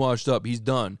 He's washed up. He's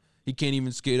done. He can't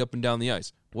even skate up and down the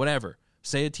ice. Whatever.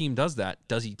 Say a team does that.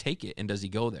 Does he take it, and does he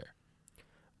go there?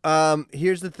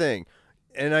 Here's the thing,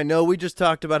 and I know we just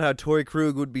talked about how Torrey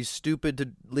Krug would be stupid to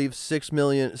leave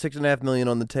 $6.5 million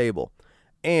on the table,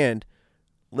 and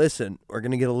listen, we're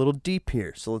going to get a little deep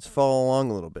here, so let's follow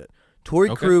along a little bit. Torrey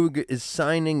Okay. Krug is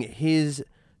signing his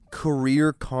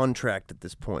career contract at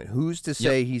this point. Who's to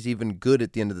say he's even good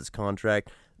at the end of this contract?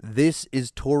 This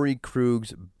is Torrey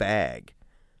Krug's bag.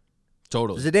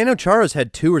 Totally. Zdeno Chara's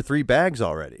had 2 or 3 bags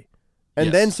already,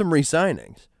 and then some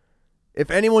re-signings. If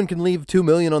anyone can leave $2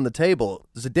 million on the table,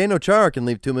 Zdeno Chara can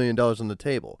leave $2 million on the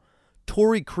table.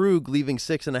 Torrey Krug leaving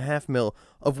 $6.5 million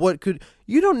of what could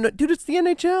dude? It's the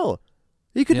NHL.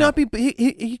 He could not be.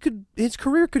 He could. His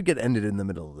career could get ended in the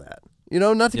middle of that.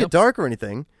 Not to get dark or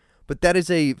anything, but that is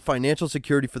a financial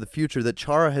security for the future that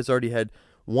Chara has already had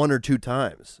 1 or 2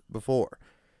 times before,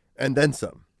 and then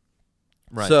some.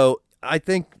 Right. So I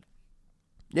think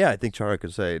Chara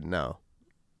could say no.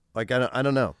 Like I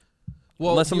don't know.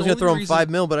 Well, unless someone's gonna throw him $5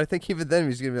 million, but I think even then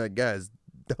he's gonna be like, guys,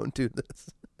 don't do this.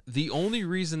 The only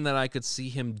reason that I could see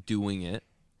him doing it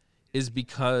is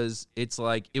because it's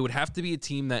like it would have to be a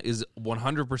team that is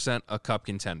 100% a cup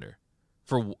contender.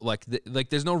 For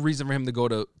there's no reason for him to go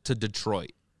to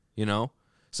Detroit,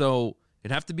 So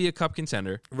it'd have to be a cup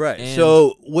contender, right? And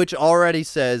so which already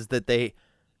says that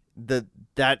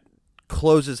that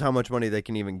closes how much money they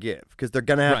can even give, because they're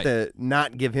gonna have to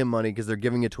not give him money because they're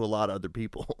giving it to a lot of other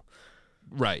people.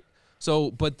 Right. So,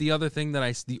 but the other thing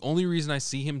the only reason I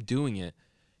see him doing it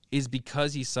is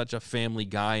because he's such a family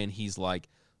guy, and he's like,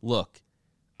 look,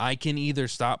 I can either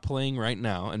stop playing right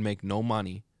now and make no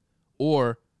money,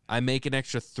 or I make an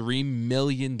extra $3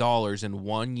 million in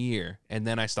 1 year, and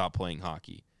then I stop playing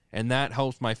hockey. And that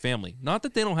helps my family. Not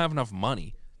that they don't have enough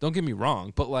money. Don't get me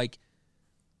wrong. But,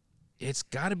 it's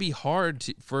got to be hard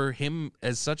for him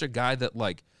as such a guy that,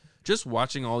 just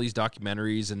watching all these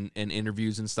documentaries and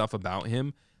interviews and stuff about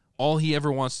him, all he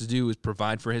ever wants to do is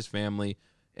provide for his family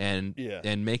and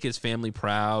make his family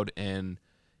proud, and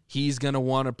he's going to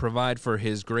want to provide for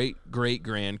his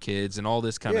great-great-grandkids and all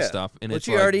this kind of stuff. And which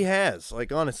he already has,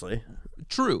 honestly.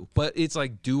 True, but it's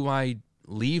do I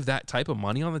leave that type of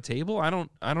money on the table? I don't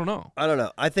know. I don't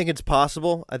know. I think it's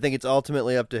possible. I think it's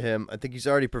ultimately up to him. I think he's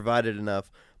already provided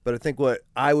enough. But I think what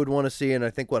I would want to see, and I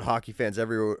think what hockey fans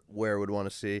everywhere would want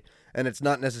to see, and it's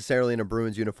not necessarily in a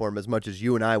Bruins uniform as much as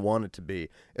you and I want it to be,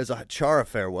 is a Chara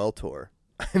farewell tour.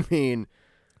 I mean,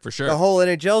 for sure, the whole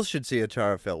NHL should see a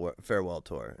Chara farewell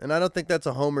tour. And I don't think that's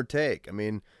a homer take. I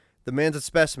mean, the man's a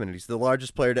specimen. He's the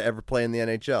largest player to ever play in the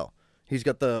NHL. He's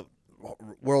got the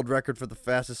world record for the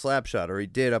fastest slap shot, or he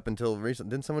did up until recently.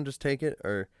 Didn't someone just take it?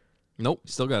 Or nope,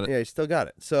 still got it. Yeah, he still got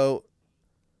it. So,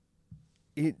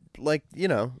 I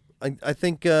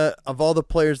think of all the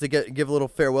players that give little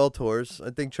farewell tours, I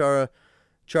think Chara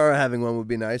having one would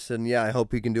be nice. And yeah, I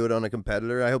hope he can do it on a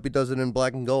competitor. I hope he does it in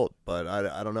black and gold. But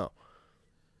I don't know.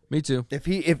 Me too.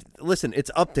 Listen,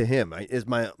 it's up to him. Is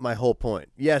my whole point.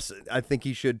 Yes, I think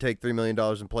he should take $3 million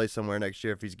and play somewhere next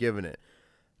year if he's given it.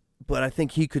 But I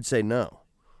think he could say no.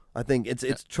 I think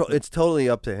it's totally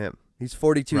up to him. He's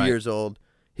 42 years old.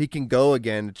 He can go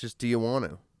again. It's just, do you want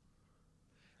to?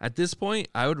 At this point,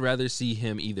 I would rather see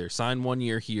him either sign 1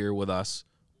 year here with us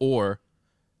or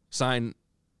sign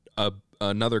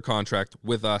another contract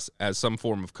with us as some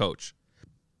form of coach.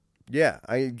 Yeah,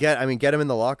 get him in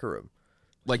the locker room.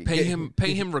 Pay him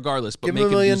regardless, but give make him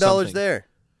 $1 million do something. there.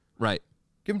 Right.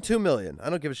 Give him $2 million. I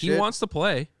don't give a shit. He wants to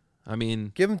play. I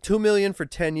mean, give him $2 million for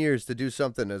 10 years to do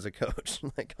something as a coach.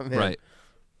 I'm in. Right.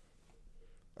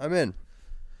 I'm in.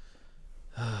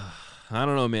 I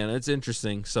don't know, man. It's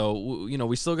interesting. So,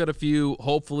 we still got a few.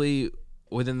 Hopefully,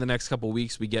 within the next couple of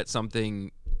weeks, we get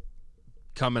something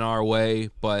coming our way.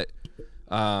 But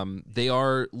they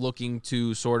are looking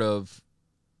to sort of.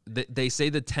 They say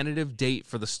the tentative date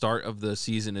for the start of the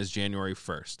season is January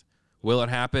 1st. Will it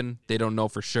happen? They don't know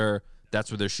for sure.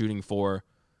 That's what they're shooting for.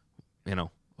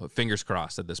 Fingers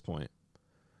crossed at this point.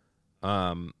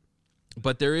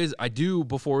 But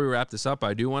before we wrap this up,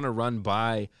 I do want to run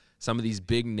by some of these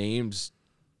big names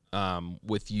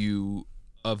with you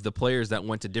of the players that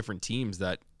went to different teams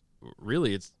that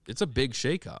really it's a big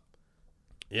shakeup.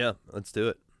 Yeah, let's do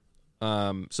it.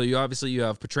 So you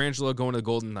have Pietrangelo going to the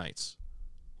Golden Knights.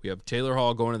 We have Taylor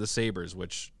Hall going to the Sabres,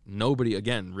 which nobody,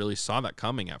 again, really saw that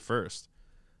coming at first.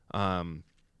 I'm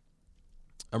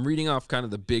reading off kind of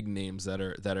the big names that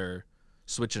are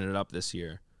switching it up this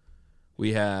year.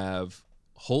 We have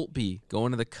Holtby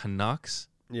going to the Canucks.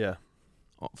 Yeah.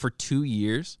 For 2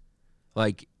 years.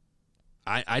 I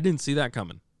didn't see that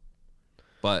coming.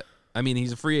 But, I mean,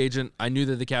 he's a free agent. I knew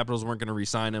that the Capitals weren't going to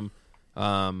re-sign him.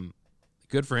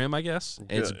 Good for him, I guess.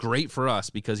 Good. It's great for us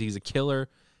because he's a killer,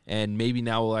 and maybe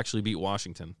now we'll actually beat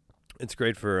Washington. It's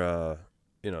great for,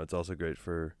 it's also great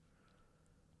for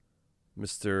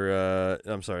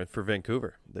I'm sorry, for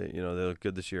Vancouver. They look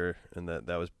good this year, and that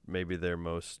was maybe their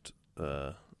most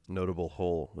notable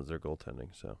hole was their goaltending.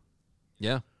 So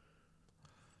Yeah.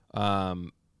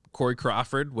 Corey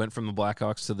Crawford went from the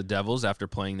Blackhawks to the Devils after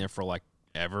playing there for like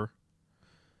ever.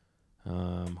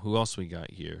 Who else we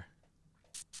got here?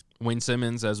 Wayne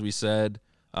Simmons, as we said.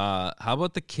 How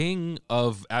about the king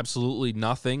of absolutely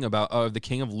nothing, the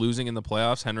king of losing in the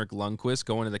playoffs, Henrik Lundqvist,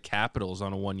 going to the Capitals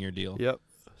on a 1-year deal? Yep,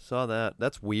 saw that.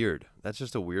 That's weird. That's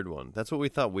just a weird one. That's what we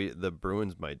thought the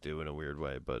Bruins might do in a weird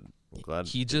way, but I'm glad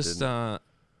he just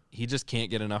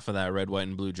can't get enough of that red, white,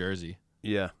 and blue jersey.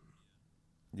 Yeah.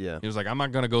 He was like, I'm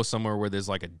not gonna go somewhere where there's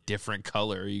like a different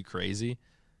color. Are you crazy?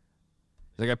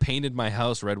 He's like, I painted my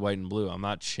house red, white, and blue. I'm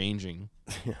not changing.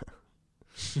 Yeah.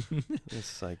 It's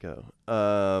psycho.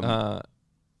 I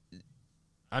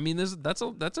mean, that's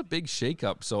a big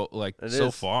shakeup.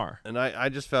 So far, and I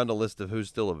just found a list of who's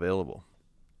still available.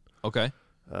 Okay.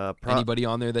 Anybody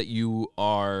on there that you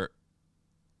are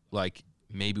like,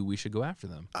 maybe we should go after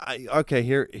them? Okay.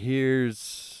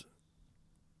 Here's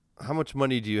how much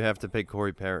money do you have to pay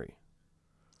Corey Perry?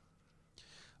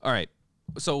 All right.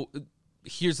 So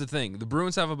here's the thing: the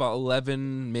Bruins have about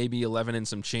 11 and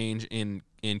some change in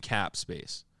cap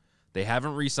space. They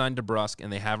haven't re-signed DeBrusk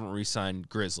and they haven't re-signed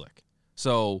Grzelcyk.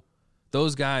 So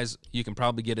those guys, you can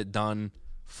probably get it done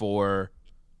for,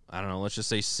 I don't know, let's just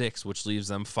say 6, which leaves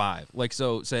them 5. Like,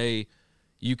 so say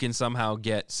you can somehow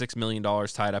get $6 million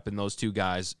tied up in those 2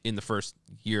 guys in the first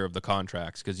year of the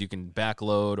contracts because you can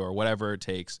backload or whatever it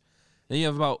takes. Then you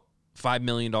have about $5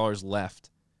 million left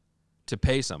to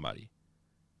pay somebody.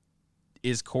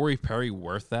 Is Corey Perry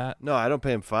worth that? No, I don't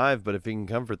pay him 5, but if he can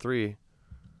come for 3.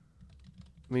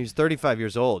 I mean, he's 35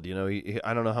 years old. I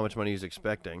don't know how much money he's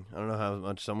expecting. I don't know how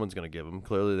much someone's going to give him.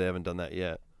 Clearly, they haven't done that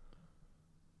yet.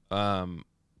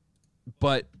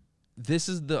 But this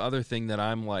is the other thing that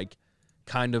I'm like,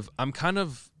 I'm kind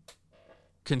of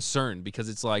concerned because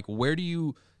it's like, where do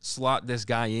you slot this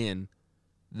guy in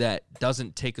that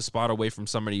doesn't take a spot away from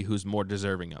somebody who's more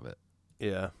deserving of it?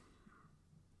 Yeah.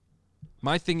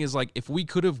 My thing is like, if we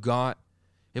could have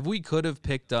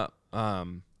picked up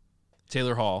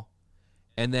Taylor Hall,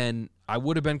 and then I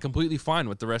would have been completely fine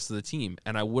with the rest of the team,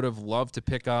 and I would have loved to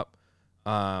pick up,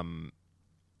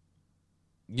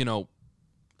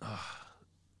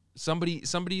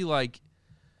 somebody like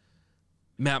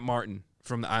Matt Martin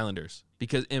from the Islanders,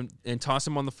 because and toss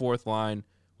him on the 4th line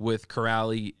with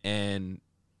Corrali and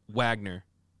Wagner,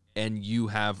 and you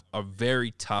have a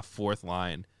very tough 4th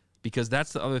line. Because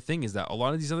that's the other thing, is that a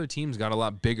lot of these other teams got a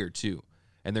lot bigger too,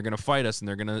 and they're gonna fight us, and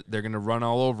they're gonna run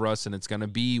all over us, and it's gonna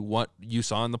be what you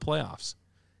saw in the playoffs,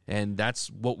 and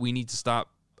that's what we need to stop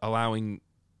allowing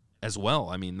as well.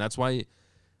 I mean, that's why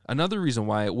another reason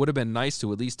why it would have been nice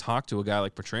to at least talk to a guy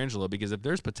like Pietrangelo, because if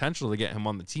there's potential to get him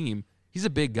on the team, he's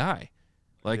a big guy,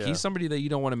 he's somebody that you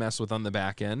don't want to mess with on the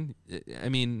back end. I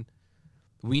mean,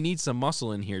 we need some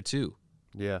muscle in here too.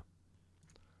 Yeah.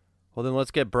 Well, then let's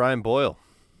get Brian Boyle.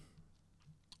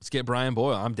 Let's get Brian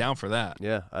Boyle. I'm down for that.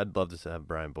 Yeah, I'd love to have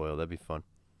Brian Boyle. That'd be fun.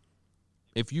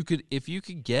 If you could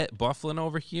get Byfuglien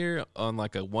over here on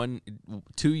like a 1-2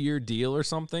 year deal or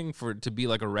something to be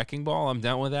like a wrecking ball, I'm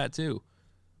down with that too.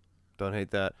 Don't hate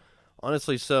that.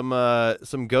 Honestly, some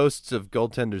ghosts of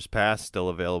goaltenders past still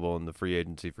available in the free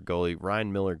agency for goalie.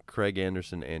 Ryan Miller, Craig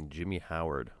Anderson, and Jimmy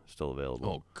Howard still available.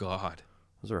 Oh God,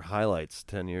 those are highlights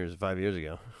 5 years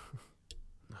ago.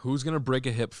 Who's gonna break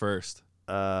a hip first?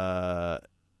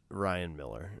 Ryan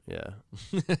Miller, yeah.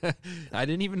 I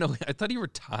didn't even know. I thought he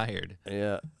retired.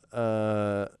 Yeah.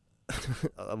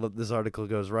 This article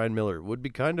goes, Ryan Miller would be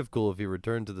kind of cool if he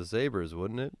returned to the Sabres,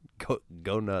 wouldn't it?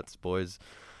 Go nuts, boys.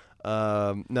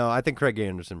 No, I think Craig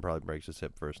Anderson probably breaks his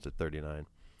hip first at 39.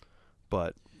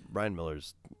 But Ryan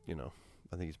Miller's, I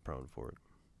think he's prone for it.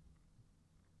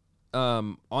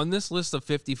 On this list of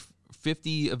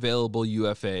 50 available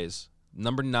UFAs,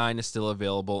 number 9 is still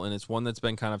available, and it's one that's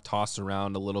been kind of tossed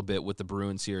around a little bit with the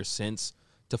Bruins here since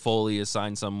Toffoli is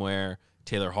signed somewhere,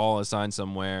 Taylor Hall is signed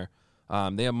somewhere.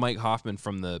 They have Mike Hoffman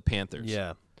from the Panthers.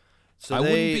 Yeah. So I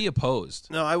wouldn't be opposed.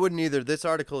 No, I wouldn't either. This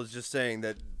article is just saying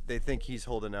that they think he's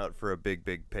holding out for a big,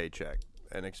 big paycheck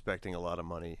and expecting a lot of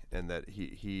money, and that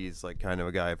he's like kind of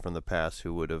a guy from the past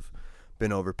who would have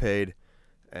been overpaid,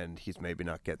 and he's maybe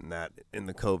not getting that in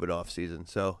the COVID offseason.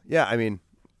 So, yeah, I mean,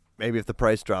 maybe if the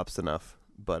price drops enough,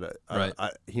 but right.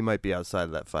 He might be outside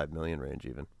of that $5 million range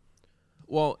even.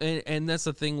 Well, and that's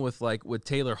the thing with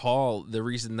Taylor Hall. The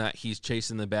reason that he's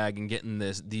chasing the bag and getting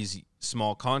these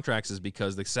small contracts is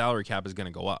because the salary cap is going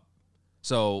to go up.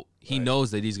 So he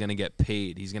knows that he's going to get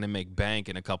paid. He's going to make bank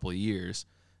in a couple of years,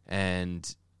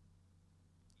 and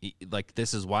like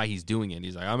this is why he's doing it.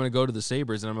 He's like, I'm going to go to the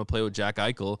Sabres and I'm going to play with Jack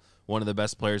Eichel, one of the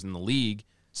best players in the league,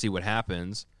 see what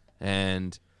happens.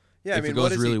 And if it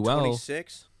goes really well,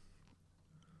 26?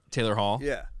 Taylor Hall,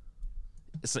 Yeah.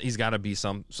 he's got to be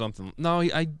something. No,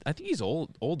 I think he's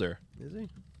older. Is he?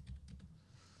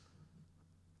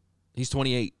 He's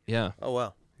 28. Yeah. Oh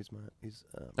wow.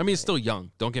 I mean, he's still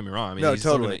young. Don't get me wrong. I mean, no, he's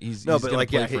totally. He's but gonna like,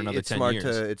 play yeah, for another it's 10 smart years.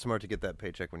 it's smart to get that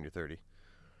paycheck when you're 30.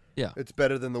 Yeah. It's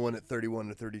better than the one at 31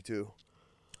 to 32.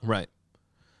 Right.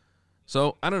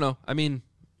 So I don't know. I mean,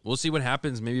 we'll see what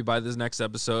happens. Maybe by this next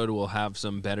episode, we'll have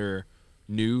some better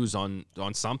news on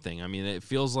something. I mean, it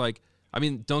feels like. I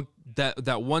mean,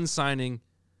 that one signing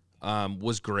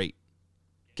was great.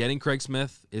 Getting Craig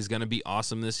Smith is going to be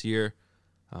awesome this year.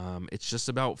 It's just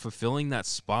about fulfilling that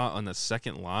spot on the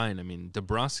second line. I mean,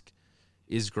 DeBrusk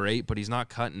is great, but he's not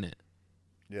cutting it.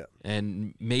 Yeah.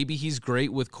 And maybe he's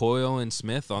great with Coyle and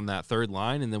Smith on that third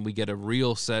line, and then we get a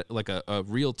real set, like a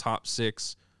real top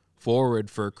six forward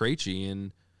for Krejci.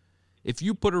 And if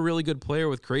you put a really good player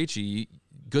with Krejci,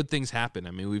 good things happen.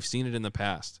 I mean, we've seen it in the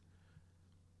past.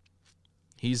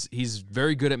 He's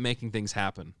very good at making things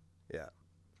happen. Yeah.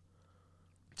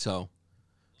 So,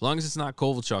 as long as it's not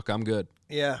Kovalchuk, I'm good.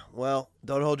 Yeah. Well,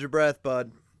 don't hold your breath,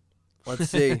 bud.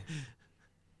 Let's see.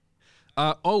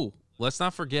 Let's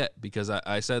not forget, because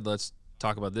I said let's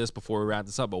talk about this before we wrap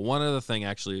this up. But one other thing,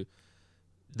 actually,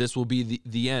 this will be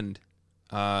the end.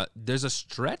 There's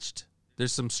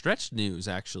some stretched news,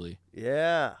 actually.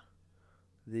 Yeah.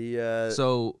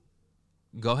 So,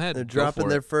 go ahead. They're dropping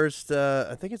their first.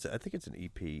 I think it's an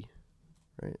EP,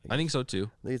 right? I think so too.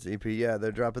 I think it's EP. Yeah,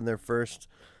 they're dropping their first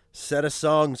set of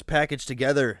songs packaged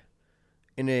together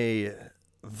in a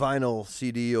vinyl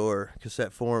CD or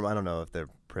cassette form. I don't know if they're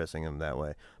pressing them that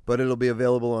way, but it'll be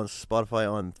available on Spotify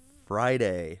on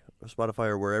Friday, or Spotify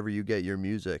or wherever you get your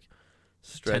music.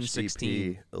 Stretched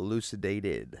EP,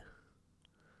 Elucidated.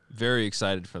 Very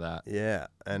excited for that. Yeah,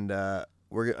 and I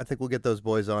think we'll get those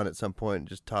boys on at some point and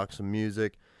just talk some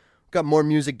music. We've got more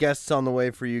music guests on the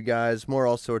way for you guys, more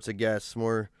all sorts of guests,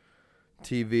 more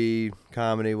TV,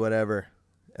 comedy, whatever,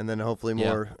 and then hopefully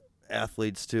more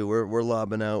athletes too. We're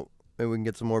lobbing out. Maybe we can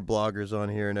get some more bloggers on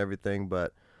here and everything,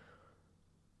 but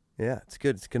yeah, it's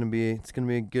good. It's gonna be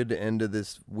a good end of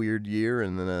this weird year,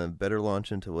 and then a better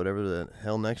launch into whatever the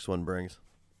hell next one brings.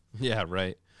 Yeah,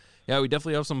 right. Yeah, we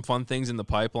definitely have some fun things in the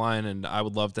pipeline, and I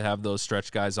would love to have those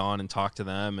stretch guys on and talk to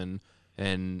them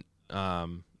and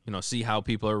see how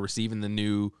people are receiving the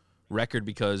new record,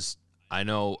 because I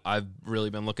know I've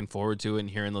really been looking forward to it and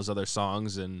hearing those other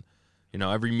songs, and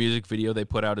every music video they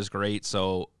put out is great.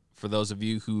 So for those of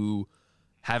you who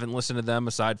haven't listened to them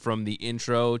aside from the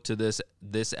intro to this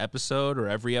episode or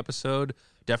every episode,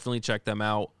 definitely check them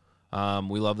out.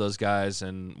 We love those guys,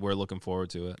 and we're looking forward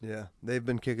to it. Yeah, they've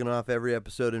been kicking off every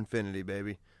episode Infinity,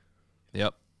 baby.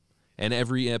 Yep. And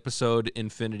every episode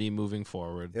Infinity moving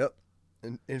forward. Yep.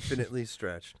 Infinitely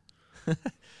stretched.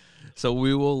 So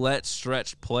we will let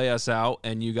Stretch play us out,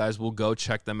 and you guys will go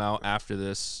check them out after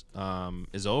this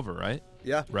is over, right?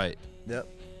 Yeah. Right. Yep.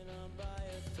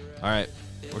 All right.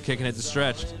 We're kicking it to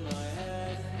Stretched.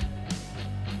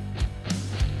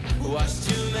 Watched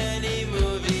too many movies.